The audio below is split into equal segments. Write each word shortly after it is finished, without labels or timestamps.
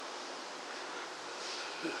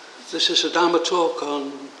This is a Dharma talk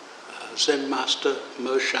on Zen Master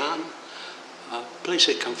Mo-Shan. Please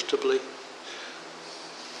sit comfortably.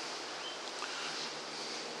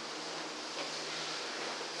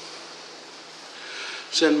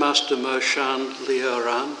 Zen Master Mo-Shan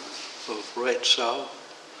Liuran of Retsao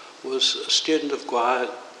was a student of Guan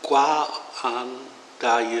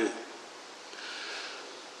Dayu.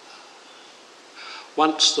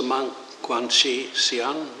 Once the monk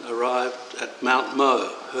Xian arrived at Mount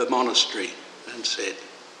Mo, her monastery, and said,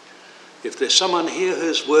 "If there's someone here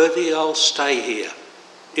who's worthy, I'll stay here.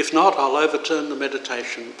 If not, I'll overturn the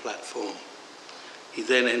meditation platform." He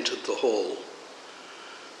then entered the hall.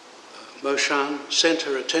 Mo-Shan sent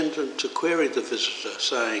her attendant to query the visitor,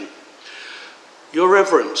 saying, "Your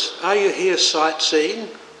Reverence, are you here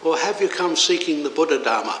sightseeing, or have you come seeking the Buddha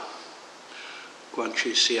Dharma?"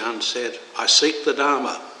 Xian said, "I seek the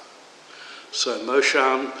Dharma." So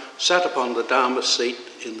Mo-Shan sat upon the Dharma seat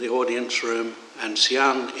in the audience room, and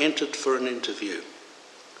Xian entered for an interview.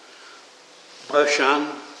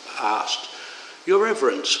 Mo-Shan asked, "Your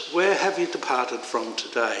Reverence, where have you departed from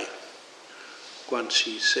today?"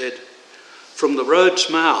 Guanxi said, "From the road's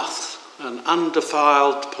mouth, an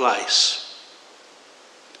undefiled place."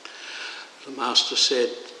 The master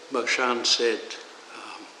said, Mo-Shan said,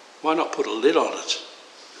 "Why not put a lid on it?"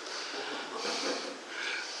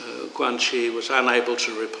 Guanxi was unable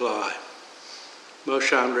to reply.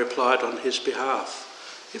 Mo-Shan replied on his behalf,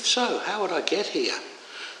 "If so, how would I get here?"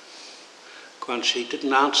 Guanxi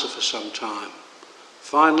didn't answer for some time.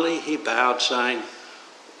 Finally, he bowed, saying,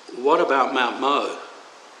 "What about Mount Mo?"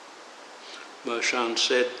 Mo-Shan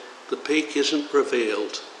said, "The peak isn't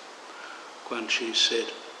revealed." Guanxi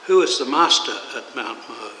said, "Who is the master at Mount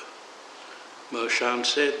Mo?" Mo-Shan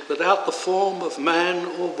said, "Without the form of man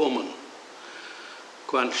or woman."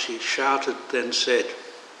 Guanxi shouted, then said,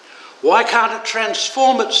 "Why can't it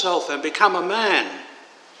transform itself and become a man?"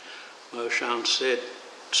 Mo-Shan said,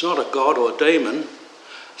 "It's not a god or demon,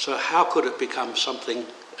 so how could it become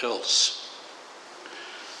something else?"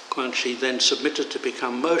 Guanxi then submitted to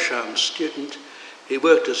become Mo-Shan's student. He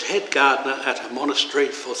worked as head gardener at a monastery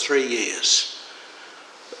for 3 years.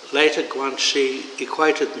 Later, Guanxi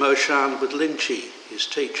equated Mo-Shan with Linchi, his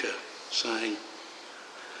teacher, saying,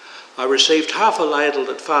 "I received half a ladle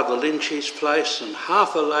at Father Linchi's place and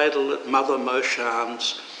half a ladle at Mother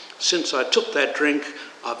Mo-Shan's. Since I took that drink,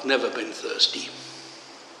 I've never been thirsty."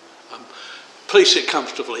 Please sit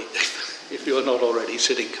comfortably if you're not already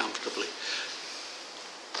sitting comfortably.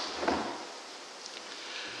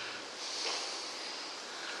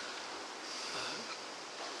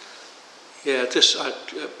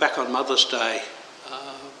 Back on Mother's Day,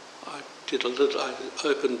 I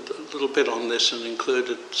opened a little bit on this and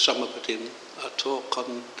included some of it in a talk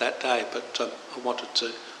on that day, but I wanted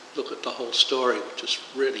to look at the whole story, which is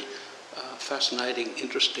really fascinating,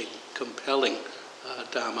 interesting, compelling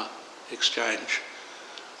Dharma exchange.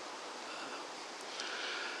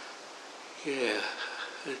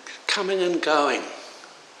 Coming and going.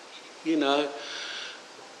 You know,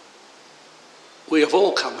 we have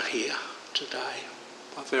all come here today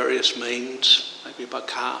by various means, maybe by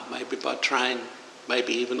car, maybe by train,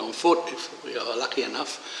 maybe even on foot if we are lucky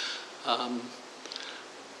enough.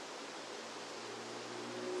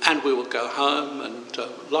 And we will go home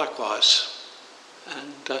and likewise.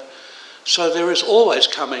 And so there is always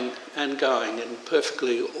coming and going in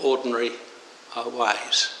perfectly ordinary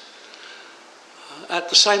ways. At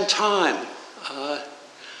the same time,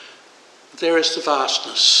 there is the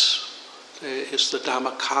vastness. There is the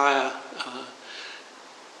Dharmakaya.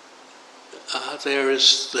 There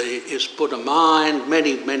is Buddha mind.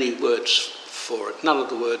 Many, many words for it. None of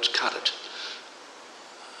the words cut it.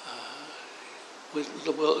 With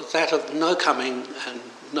the world, that of no coming and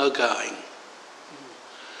no going.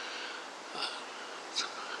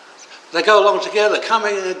 They go along together,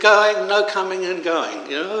 coming and going, no coming and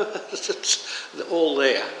going. You know, it's all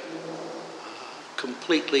there.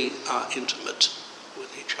 Completely intimate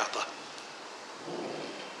with each other.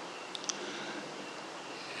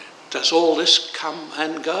 Does all this come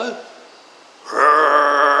and go?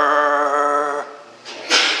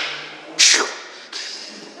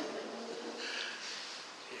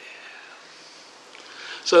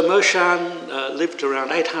 So Mo-Shan lived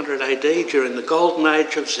around 800 AD during the golden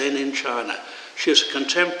age of Zen in China. She was a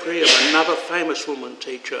contemporary of another famous woman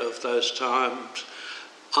teacher of those times,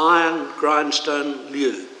 Iron Grindstone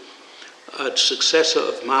Liu, a successor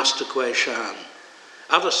of Master Gui-Shan.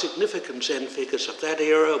 Other significant Zen figures of that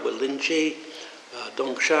era were Linchi,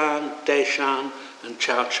 Dongshan, Deshan and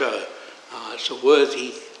Chao Chou. It's a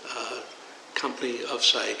worthy company of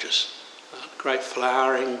sages. Great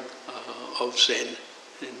flowering of Zen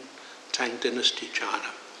Tang Dynasty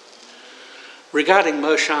China. Regarding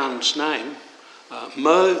Mo-Shan's name,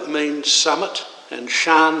 Mo means summit and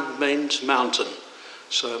Shan means mountain.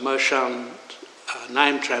 So Mo-Shan's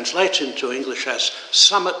name translates into English as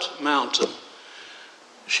Summit Mountain.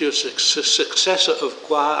 She was the successor of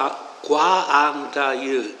Guan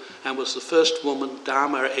Da-Yu and was the first woman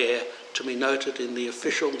Dharma heir to be noted in the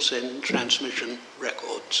official Zen transmission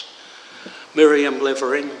records. Miriam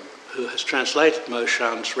Levering, who has translated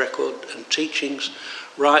Mo-Shan's record and teachings,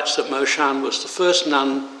 writes that Mo-Shan was the first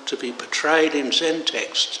nun to be portrayed in Zen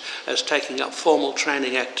texts as taking up formal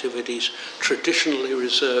training activities traditionally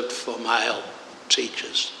reserved for male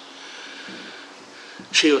teachers.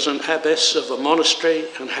 She was an abbess of a monastery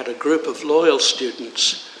and had a group of loyal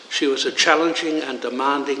students. She was a challenging and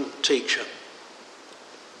demanding teacher.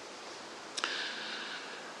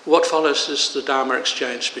 What follows is the Dharma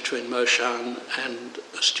exchange between Mo-Shan and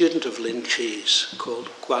a student of Lin Chi's called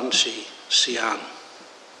Guanxi Xian.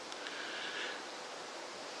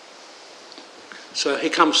 So he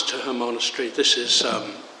comes to her monastery. This is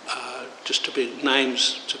just to be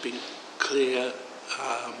names to be clear.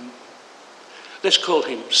 Let's call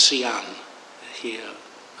him Xian here.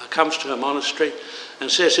 Comes to her monastery and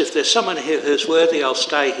says, if there's someone here who's worthy, I'll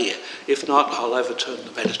stay here. If not, I'll overturn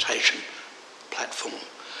the meditation platform.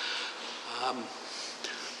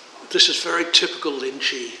 This is very typical Lin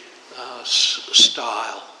Chi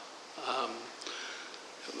style.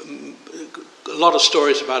 A lot of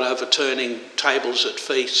stories about overturning tables at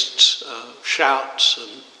feasts, shouts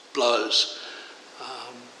and blows.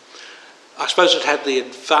 I suppose it had the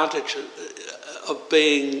advantage of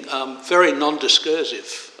being very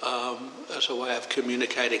non-discursive as a way of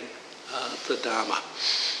communicating the Dharma.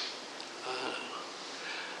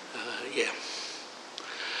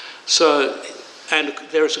 So, and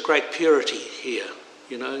there is a great purity here.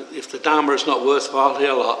 You know, if the Dharma is not worthwhile,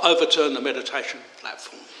 he'll overturn the meditation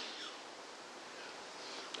platform.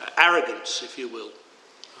 Arrogance, if you will,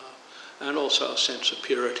 and also a sense of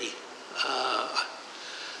purity.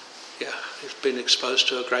 He's been exposed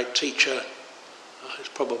to a great teacher. He's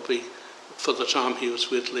probably, for the time he was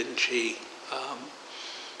with Lin Chi,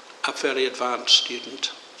 a fairly advanced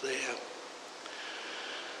student there.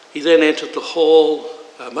 He then entered the hall.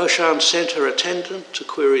 Mo-Shan sent her attendant to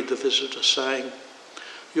query the visitor, saying,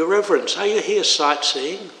 "Your Reverence, are you here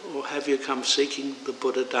sightseeing, or have you come seeking the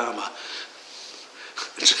Buddha Dharma?"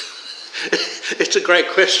 It's a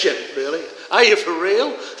great question, really. Are you for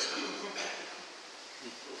real?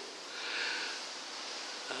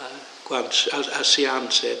 As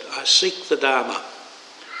Xian said, I seek the Dharma.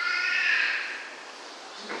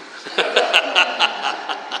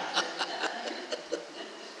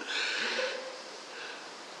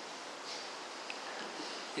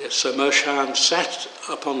 Yes, so Mo-Shan sat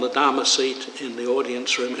upon the Dharma seat in the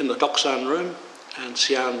audience room, in the Doksan room, and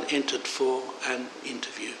Xian entered for an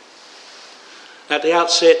interview. At the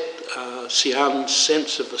outset, Xian's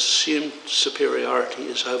sense of assumed superiority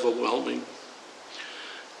is overwhelming.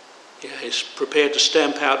 Yeah, he's prepared to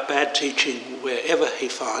stamp out bad teaching wherever he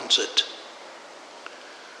finds it.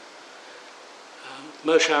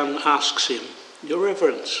 Mo-Shan asks him, "Your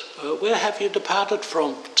Reverence, where have you departed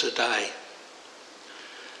from today?"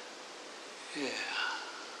 Yeah,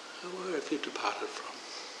 where have you departed from?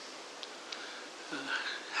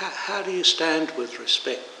 How do you stand with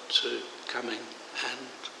respect to coming and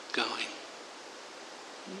going?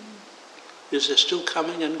 Is there still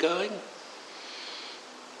coming and going?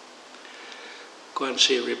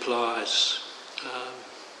 Guanxi replies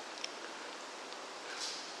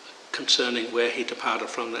concerning where he departed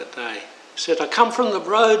from that day. He said, "I come from the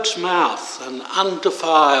road's mouth, an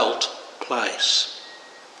undefiled place."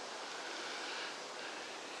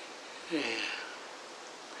 Yeah.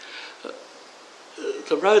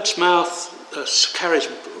 The road's mouth carries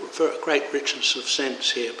great richness of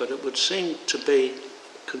sense here, but it would seem to be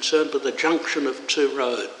concerned with the junction of two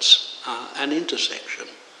roads, an intersection.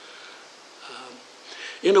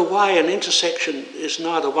 In a way, an intersection is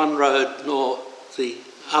neither one road nor the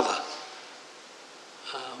other.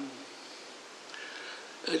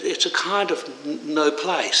 It's a kind of no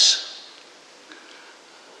place.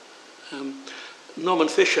 Norman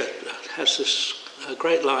Fisher has this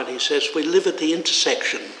great line. He says, "We live at the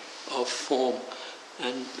intersection of form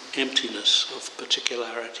and emptiness, of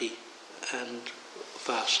particularity and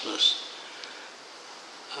vastness."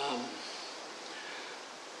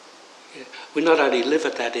 We not only live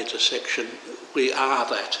at that intersection, we are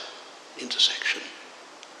that intersection,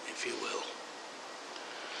 if you will.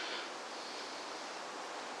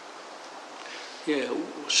 Yeah,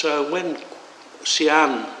 so when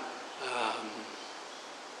Xian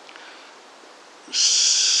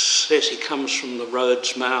says he comes from the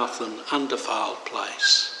road's mouth, an undefiled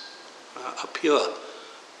place, a pure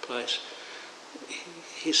place.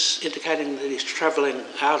 He's indicating that he's travelling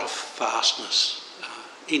out of vastness,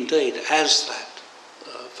 indeed as that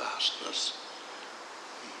vastness.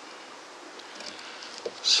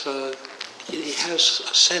 So he has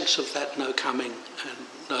a sense of that no coming and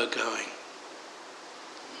no going.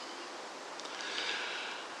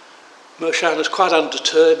 Mo-Shan is quite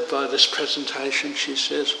undeterred by this presentation. She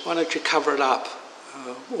says, why don't you cover it up?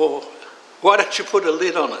 Or why don't you put a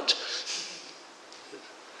lid on it?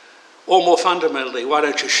 Or more fundamentally, why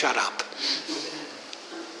don't you shut up?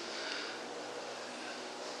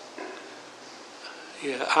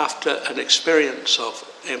 Yeah, after an experience of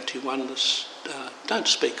empty oneness, don't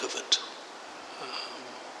speak of it.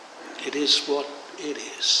 It is what it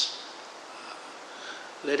is.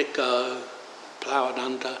 Let it go, plough it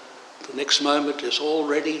under. The next moment is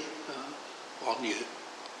already on you.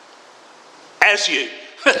 As you.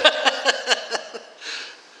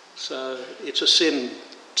 So it's a sin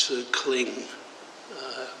to cling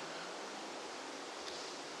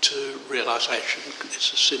to realisation.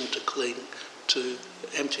 It's a sin to cling to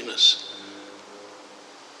emptiness.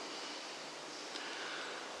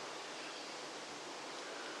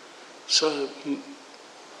 So,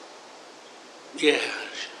 yeah.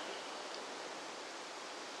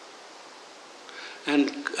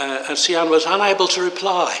 And Sian was unable to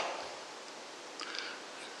reply.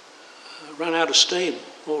 Run out of steam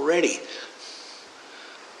already.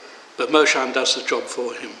 But Mo-Shan does the job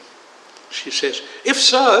for him. She says, if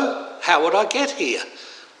so, how would I get here?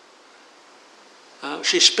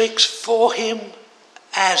 She speaks for him,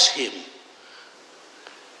 as him.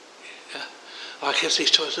 Like as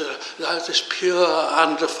these choices, this pure,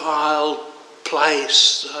 undefiled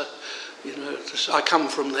place, I come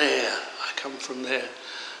from there, I come from there.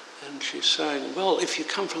 And she's saying, well, if you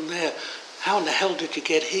come from there, how in the hell did you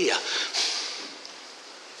get here?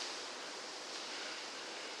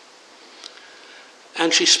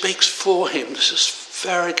 And she speaks for him. This is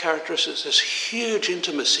very characteristic, this huge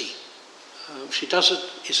intimacy. She does it,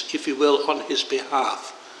 if you will, on his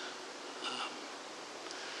behalf.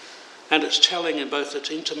 And it's telling in both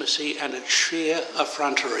its intimacy and its sheer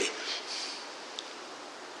effrontery.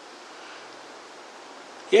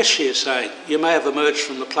 Yes, she is saying, you may have emerged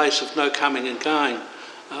from the place of no coming and going.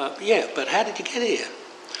 Yeah, but how did you get here?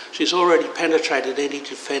 She's already penetrated any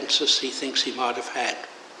defences he thinks he might have had.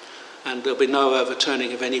 And there'll be no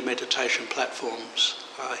overturning of any meditation platforms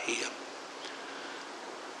here.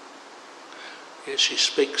 Yes, she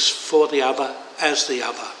speaks for the other, as the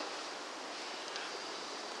other.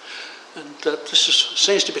 And this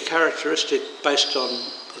seems to be characteristic, based on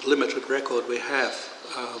the limited record we have,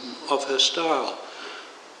 of her style.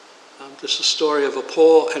 This is a story of a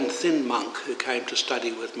poor and thin monk who came to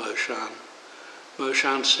study with Mo-Shan.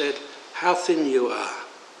 Mo-Shan said, how thin you are.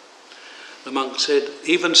 The monk said,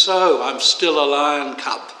 even so, I'm still a lion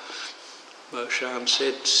cub. Mo-Shan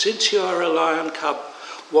said, since you are a lion cub,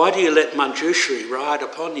 why do you let Manjushri ride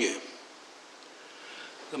upon you?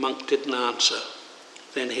 The monk didn't answer.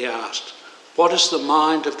 Then he asked, what is the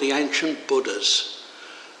mind of the ancient Buddhas?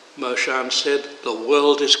 Mo-Shan said, the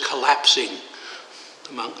world is collapsing.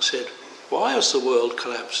 The monk said, why is the world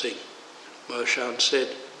collapsing? Mo-Shan said,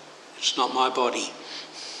 it's not my body.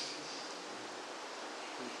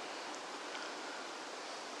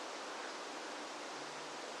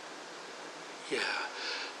 Yeah,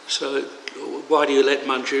 so why do you let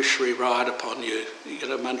Manjushri ride upon you? You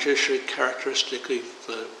know, Manjushri, characteristically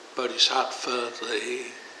the bodhisattva,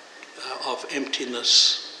 of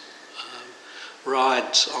emptiness,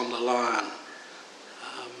 rides on the lion.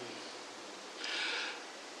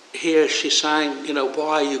 Here she's saying, you know,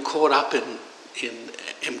 why are you caught up in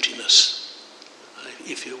emptiness,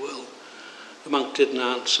 if you will? The monk didn't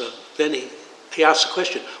answer. Then he asked the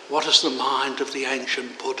question, what is the mind of the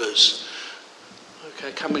ancient Buddhas?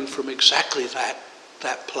 Okay, coming from exactly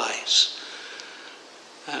that place.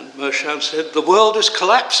 And Mo-Shan said, the world is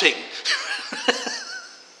collapsing.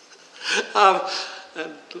 And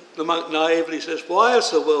the monk naively says, why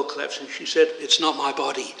is the world collapsing? She said, it's not my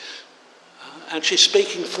body. And she's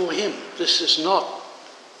speaking for him. This is not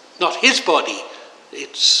his body.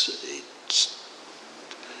 It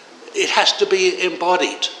has to be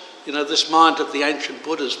embodied. You know, this mind of the ancient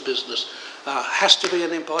Buddha's business has to be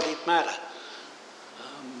an embodied matter.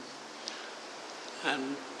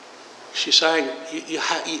 And she's saying,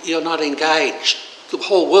 you're not engaged. The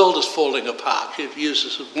whole world is falling apart. She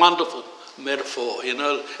uses this wonderful metaphor, you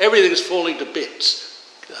know, everything is falling to bits.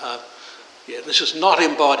 This is not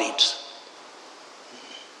embodied.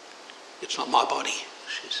 It's not my body,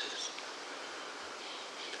 she says.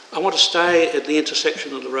 I want to stay at the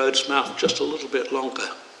intersection of the road's mouth just a little bit longer.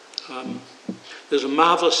 There's a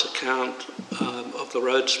marvellous account of the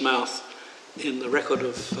road's mouth in the record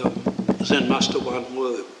of Zen Master Wan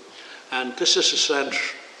Wu. And this is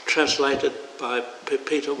translated by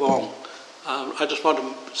Peter Wong. I just want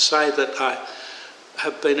to say that I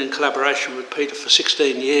have been in collaboration with Peter for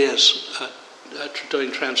 16 years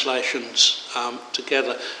doing translations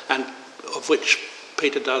together, and of which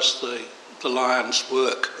Peter does the lion's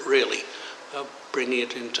work, really, bringing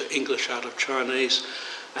it into English out of Chinese.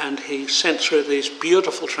 And he sent through these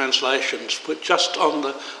beautiful translations, but just on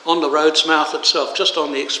the road's mouth itself, just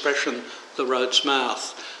on the expression "the road's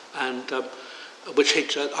mouth," and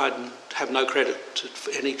which I have no credit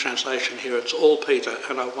to any translation here. It's all Peter,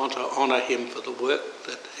 and I want to honour him for the work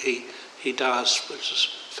that he does, which is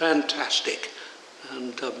fantastic.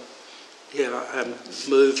 And I'm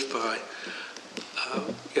moved by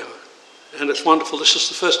and it's wonderful. This is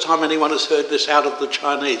the first time anyone has heard this out of the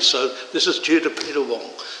Chinese, so this is due to Peter Wong.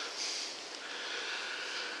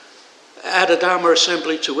 At a Dharma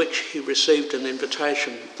assembly to which he received an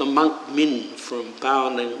invitation, the monk Min from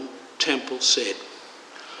Baoning Temple said,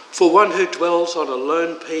 "For one who dwells on a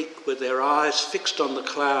lone peak with their eyes fixed on the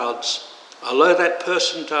clouds, although that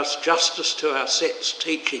person does justice to our sect's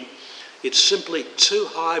teaching, it's simply too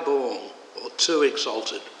high-born or too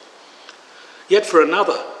exalted. Yet for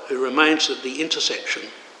another who remains at the intersection,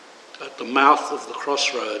 at the mouth of the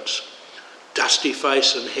crossroads, dusty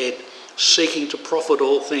face and head, seeking to profit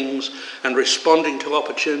all things and responding to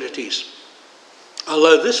opportunities,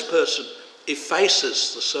 although this person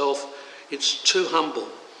effaces the self, it's too humble.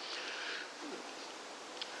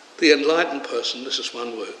 The enlightened person," this is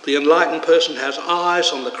one word, "the enlightened person has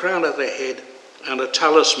eyes on the crown of their head and a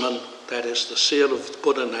talisman, that is the seal of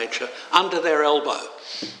Buddha nature, under their elbow.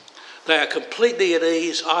 They are completely at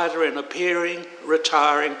ease either in appearing,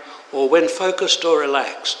 retiring, or when focused or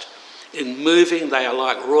relaxed. In moving, they are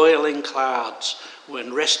like roiling clouds.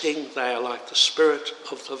 When resting, they are like the spirit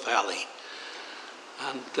of the valley."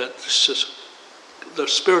 And this is the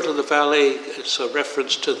spirit of the valley. It's a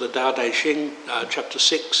reference to the Tao Te Ching, chapter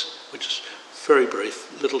 6, which is a very brief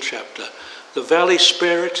little chapter. The valley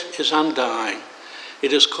spirit is undying.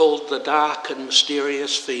 It is called the dark and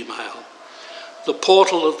mysterious female. The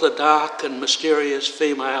portal of the dark and mysterious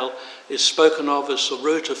female is spoken of as the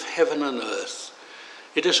root of heaven and earth.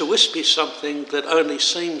 It is a wispy something that only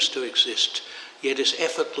seems to exist, yet is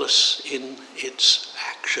effortless in its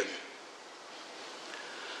action.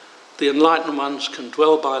 The enlightened ones can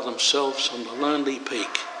dwell by themselves on the lonely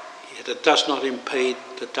peak, yet it does not impede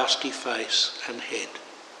the dusty face and head.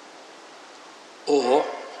 Or,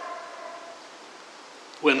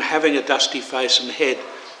 when having a dusty face and head,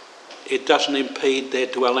 it doesn't impede their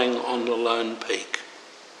dwelling on the lone peak.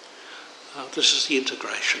 This is the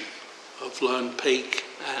integration of lone peak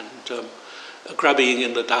and grubbying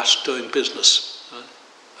in the dust doing business,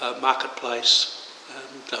 marketplace,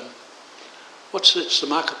 and it's the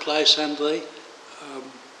marketplace and the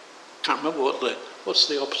can't remember what's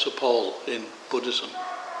the opposite pole in Buddhism.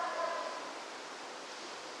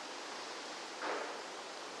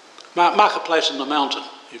 Marketplace and the mountain,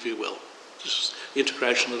 if you will. This is the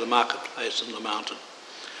integration of the marketplace and the mountain.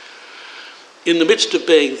 In the midst of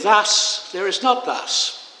being thus, there is not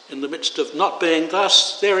thus. In the midst of not being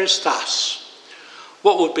thus, there is thus.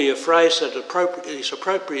 What would be a phrase that is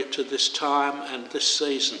appropriate to this time and this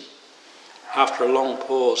season? After a long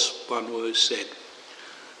pause, Wan Wu said,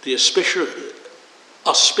 "The auspicious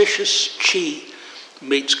chi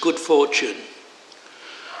meets good fortune.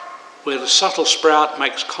 Where the subtle sprout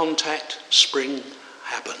makes contact, spring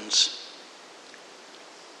happens."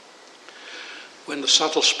 When the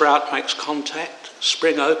subtle sprout makes contact,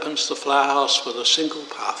 spring opens the flowers with a single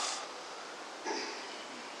puff.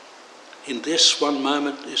 In this, one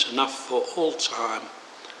moment is enough for all time,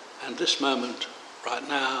 and this moment right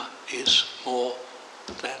now is more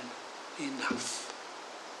than enough.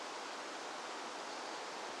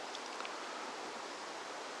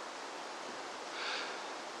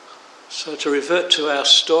 So to revert to our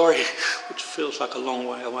story, which feels like a long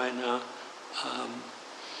way away now,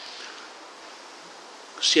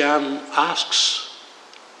 Xian asks,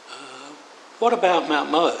 what about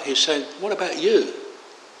Mount Mo? He's saying, what about you?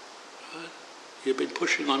 Right? You've been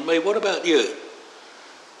pushing on me, what about you?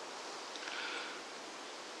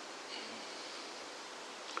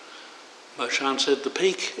 Mo-Shan said, the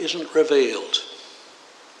peak isn't revealed.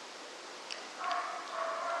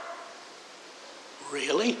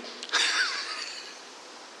 Really?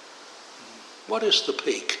 What is the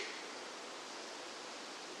peak?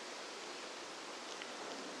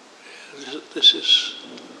 This is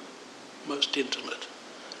most intimate.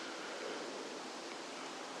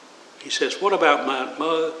 He says, what about Mount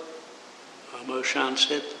Mo? Mo-Shan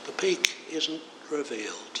said, the peak isn't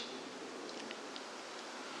revealed.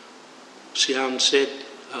 Xian said,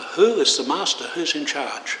 who is the master? Who's in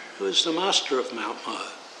charge? Who is the master of Mount Mo?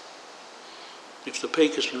 If the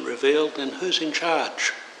peak isn't revealed, then who's in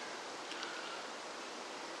charge?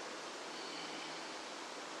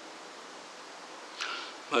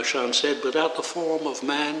 Mo-Shan said, without the form of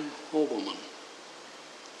man or woman.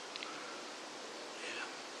 Yeah.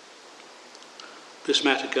 This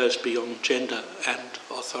matter goes beyond gender and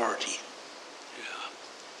authority. Yeah.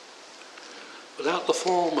 Without the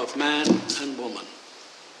form of man and woman.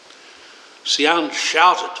 Xian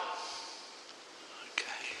shouted.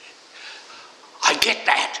 Okay. I get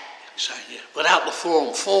that. He's saying, yeah. Without the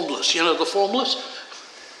form, formless. You know the formless?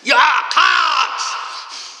 Yeah, cards!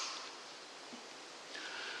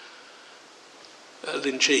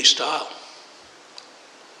 Lin Chi style.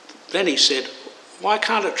 Then he said, why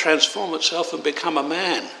can't it transform itself and become a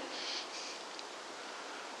man?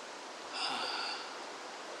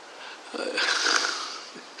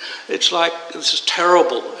 It's like, this is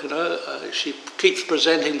terrible, you know. She keeps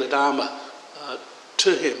presenting the Dharma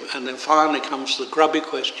to him, and then finally comes the grubby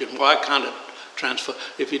question, why can't it transfer?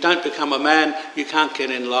 If you don't become a man, you can't get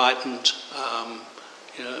enlightened,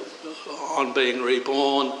 you know, on being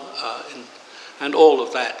reborn, and all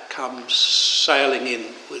of that comes sailing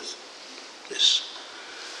in with this.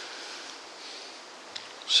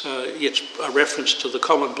 So it's a reference to the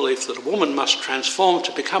common belief that a woman must transform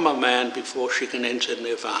to become a man before she can enter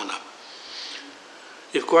nirvana.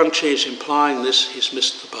 If Guanchi is implying this, he's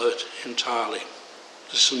missed the boat entirely.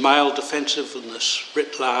 This is male defensiveness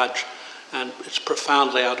writ large, and it's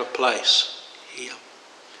profoundly out of place here.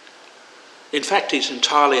 In fact, he's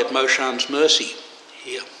entirely at Mo-Shan's mercy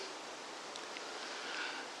here.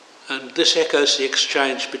 And this echoes the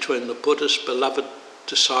exchange between the Buddha's beloved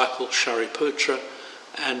disciple Shariputra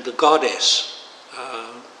and the goddess.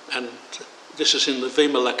 And this is in the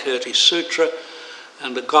Vimalakirti Sutra,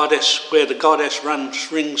 and the goddess, where the goddess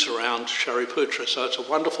runs rings around Shariputra. So it's a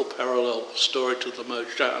wonderful parallel story to the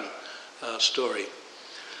Mo-Shan story.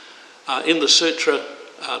 In the sutra,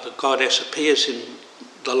 the goddess appears in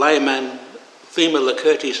the layman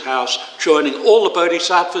Vimalakirti's house, joining all the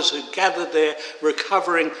bodhisattvas who gathered there,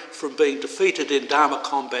 recovering from being defeated in Dharma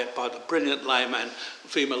combat by the brilliant layman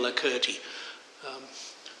Vimalakirti.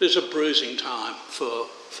 There's a bruising time for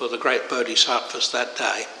the great bodhisattvas that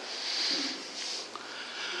day.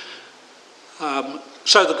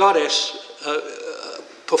 So the goddess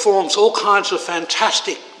performs all kinds of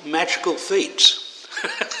fantastic magical feats.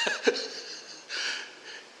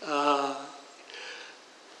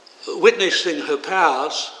 Witnessing her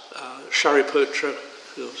powers, Shariputra,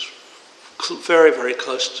 who was very, very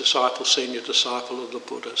close disciple, senior disciple of the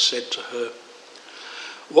Buddha, said to her,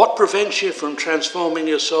 what prevents you from transforming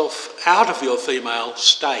yourself out of your female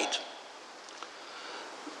state?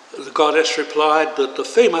 The goddess replied that the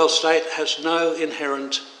female state has no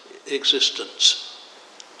inherent existence.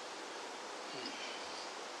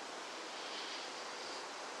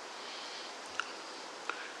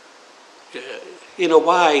 Yeah. In a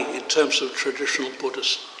way, in terms of traditional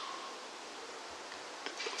Buddhist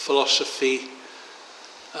philosophy,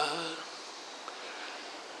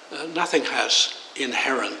 nothing has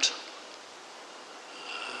inherent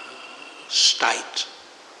state.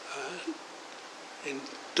 In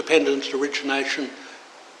dependent origination,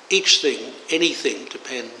 each thing, anything,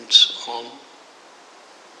 depends on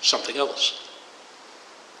something else.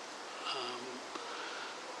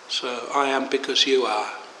 So I am because you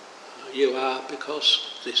are. You are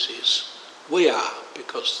because this is. We are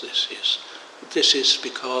because this is. This is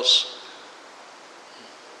because...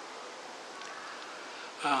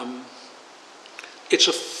 it's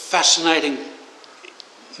a fascinating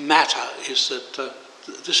matter, is that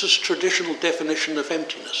this is traditional definition of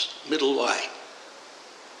emptiness, middle way.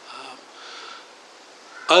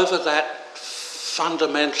 Over that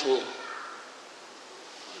fundamental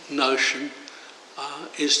notion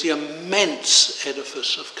is the immense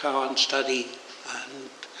edifice of koan study and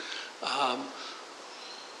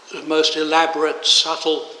the most elaborate,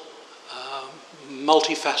 subtle,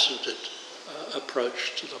 multifaceted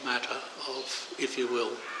approach to the matter of, if you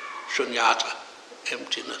will, shunyata,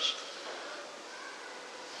 emptiness.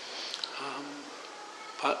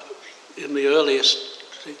 But in the earliest,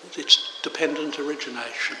 it's dependent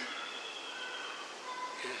origination.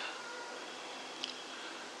 Yeah.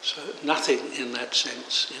 So nothing in that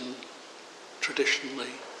sense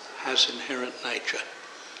traditionally has inherent nature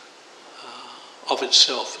of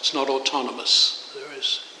itself. It's not autonomous. There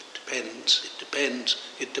is, it depends,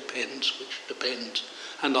 which depends.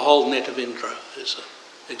 And the whole net of Indra is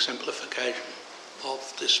exemplification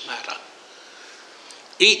of this matter.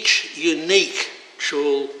 Each unique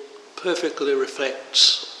jewel perfectly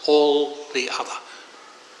reflects all the other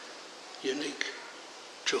unique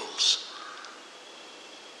jewels.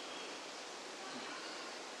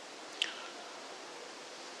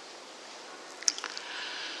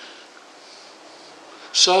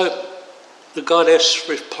 So the goddess,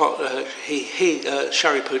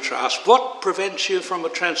 Shariputra asked, what prevents you from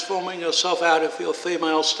transforming yourself out of your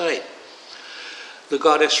female state? The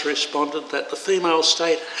goddess responded that the female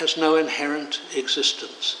state has no inherent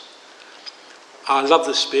existence. I love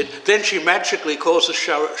this bit. Then she magically causes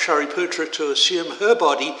Shariputra to assume her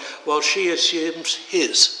body while she assumes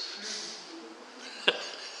his.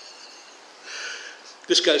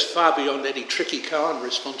 This goes far beyond any tricky koan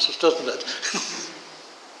responses, doesn't it?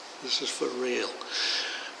 This is for real.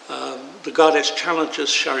 The goddess challenges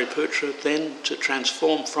Shariputra then to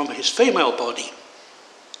transform from his female body.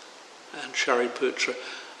 And Shariputra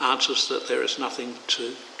answers that there is nothing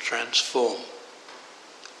to transform.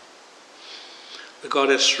 The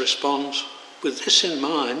goddess responds, with this in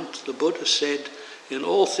mind, the Buddha said, in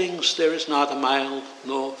all things there is neither male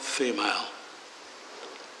nor female.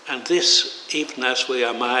 And this, even as we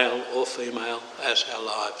are male or female, as our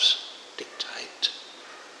lives dictate.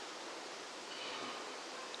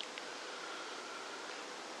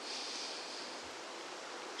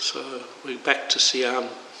 So we're back to Sian.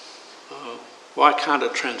 Why can't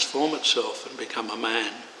it transform itself and become a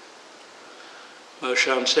man?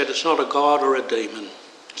 Mo-Shan said it's not a god or a demon,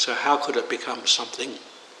 so how could it become something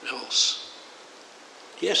else?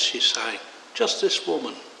 Yes, she's saying, just this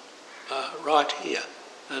woman, right here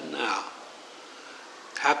and now.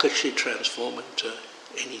 How could she transform into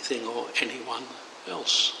anything or anyone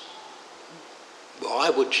else? Why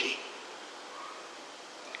would she?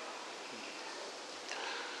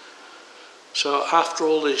 So after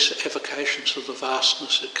all these evocations of the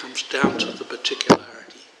vastness, it comes down to the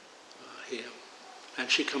particularity here.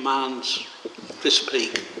 And she commands this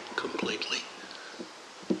peak completely.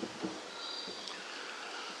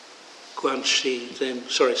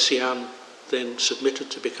 Sian then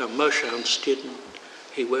submitted to become Mo-Shan's student.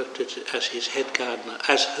 He worked as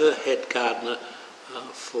her head gardener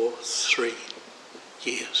for 3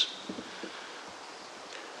 years.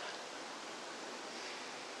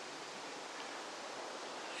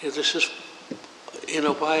 Yeah, this is, in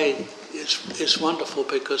a way, it's wonderful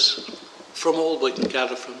because from all we can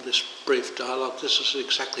gather from this brief dialogue, this is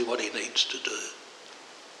exactly what he needs to do.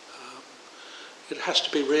 It has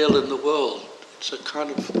to be real in the world. It's a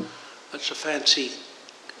fancy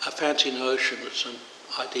notion. It's an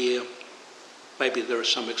idea. Maybe there is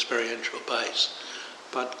some experiential base,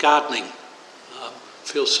 but gardening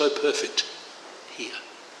feels so perfect here.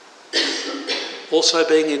 Also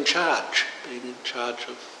being in charge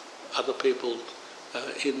of other people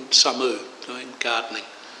in Samu, doing gardening.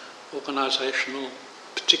 Organisational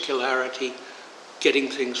particularity, getting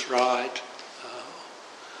things right,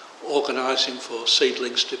 organising for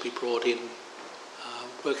seedlings to be brought in,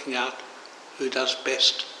 working out who does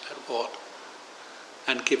best at what,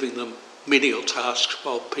 and giving them menial tasks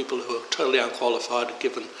while people who are totally unqualified are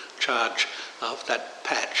given charge of that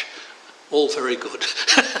patch. All very good.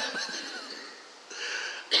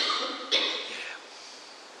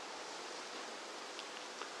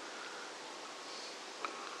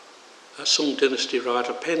 A Sung dynasty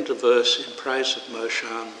writer penned a verse in praise of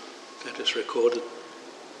Mo-Shan that is recorded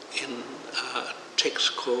in a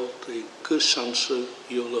text called the Gusansu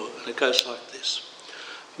Yulu, and it goes like this.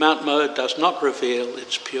 Mount Mo does not reveal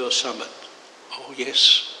its pure summit. Oh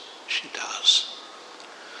yes, she does.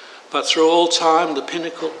 But through all time the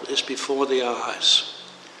pinnacle is before the eyes.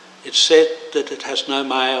 It's said that it has no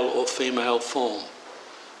male or female form,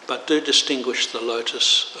 but do distinguish the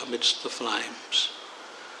lotus amidst the flames.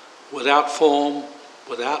 Without form,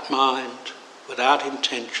 without mind, without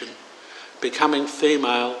intention, becoming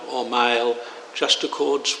female or male just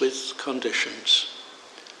accords with conditions.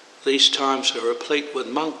 These times are replete with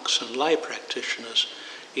monks and lay practitioners.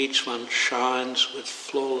 Each one shines with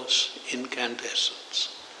flawless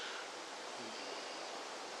incandescence.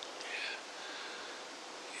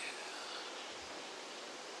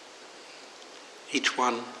 Each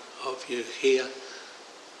one of you here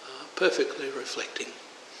perfectly reflecting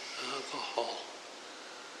the whole.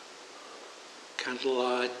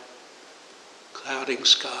 Candlelight, clouding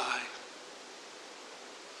sky,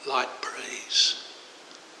 light breeze,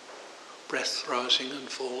 breath rising and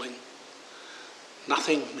falling,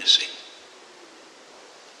 nothing missing.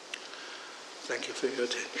 Thank you for your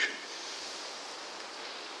attention.